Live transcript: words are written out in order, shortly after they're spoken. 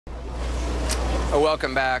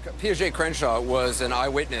Welcome back. Piaget Crenshaw was an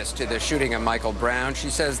eyewitness to the shooting of Michael Brown. She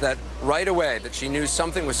says that right away that she knew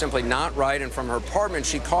something was simply not right, and from her apartment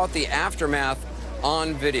she caught the aftermath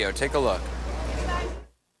on video. Take a look.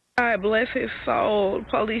 God bless his soul.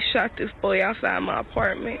 Police shot this boy outside my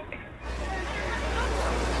apartment.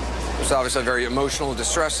 It's obviously a very emotional,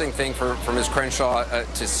 distressing thing for Ms. Crenshaw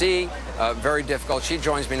to see. Very difficult. She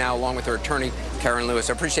joins me now along with her attorney, Karen Lewis.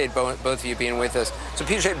 I appreciate both of you being with us. So,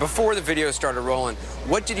 Piaget, before the video started rolling,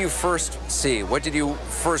 what did you first see? What did you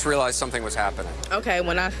first realize something was happening? Okay,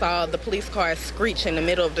 when I saw the police car screech in the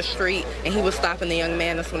middle of the street and he was stopping the young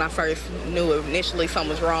man, that's when I first knew initially something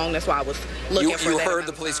was wrong. That's why I was looking for that. You heard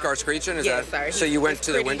the police car screeching? Yes, sir. So you went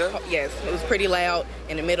to the window? Yes, it was pretty loud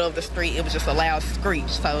in the middle of the street. It was just a loud screech.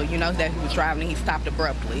 So you know that he was driving and he stopped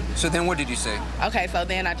abruptly. So then what did you see? Okay, so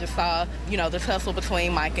then I just saw, the tussle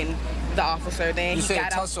between Mike and the officer. Then you he say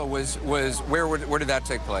got the tussle was where did that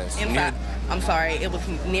take place? Inside. I'm sorry, it was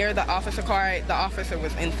near the officer car. The officer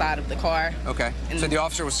was inside of the car. Okay. So the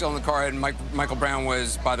officer was still in the car and Michael Brown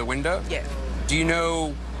was by the window? Yes. Do you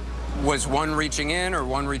know, was one reaching in or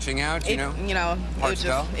one reaching out? Do you know?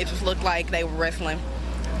 It just looked like they were wrestling.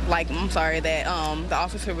 Like, I'm sorry, that the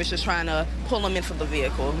officer was just trying to pull him into the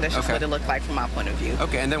vehicle. That's just what it looked like from my point of view.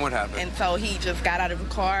 Okay, and then what happened? And so he just got out of the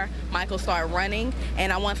car. Michael started running,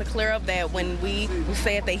 and I want to clear up that when we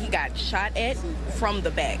said that he got shot at from the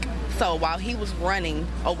back. So while he was running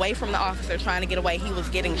away from the officer trying to get away, he was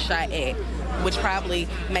getting shot at, which probably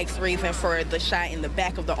makes reason for the shot in the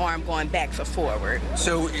back of the arm going back to forward.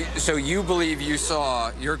 So you believe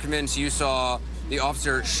you're convinced you saw the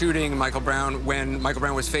officer shooting Michael Brown when Michael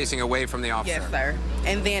Brown was facing away from the officer? Yes, sir.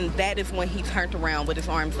 And then that is when he turned around with his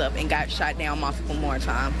arms up and got shot down multiple more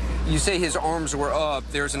times. You say his arms were up.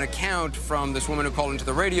 There's an account from this woman who called into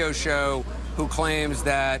the radio show who claims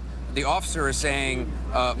that the officer is saying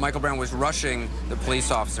Michael Brown was rushing the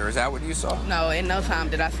police officer. Is that what you saw? No, in no time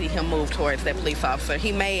did I see him move towards that police officer.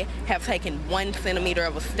 He may have taken 1 centimeter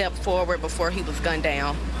of a step forward before he was gunned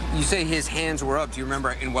down. You say his hands were up. Do you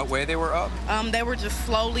remember in what way they were up? They were just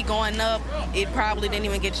slowly going up. It probably didn't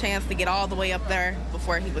even get a chance to get all the way up there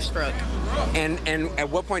before he was struck. And at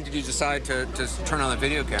what point did you decide to turn on the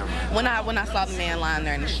video camera? When I saw the man lying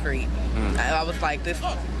there in the street, I was like,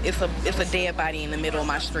 it's a dead body in the middle of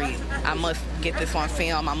my street. I must get this on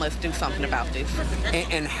film. I must do something about this.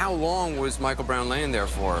 And how long was Michael Brown laying there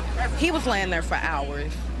for? He was laying there for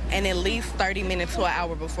hours, and at least 30 minutes to an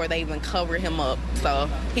hour before they even covered him up. So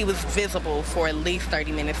he was visible for at least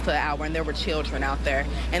 30 minutes to an hour, and there were children out there.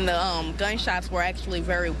 And the gunshots were actually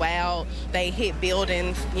very wild. They hit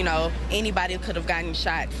buildings. Anybody could have gotten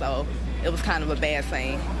shot, so it was kind of a bad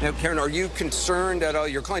thing. Now, Karen, are you concerned at all?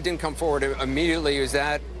 Your client didn't come forward immediately. Is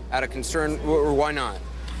that out of concern, or why not?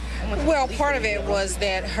 Well, part of it was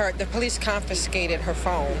that the police confiscated her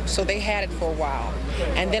phone, so they had it for a while.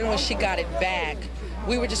 And then when she got it back,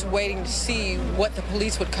 we were just waiting to see what the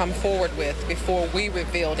police would come forward with before we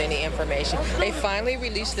revealed any information. They finally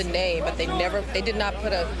released the name, but they did not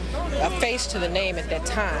put a face to the name at that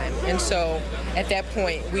time. And so at that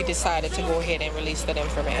point, we decided to go ahead and release that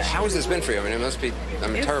information. How has this been for you? I mean, it must be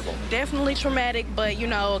terrible. Definitely traumatic, but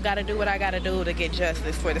got to do what I got to do to get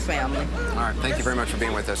justice for the family. All right, thank you very much for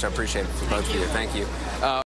being with us. I appreciate it for both of you. Thank you.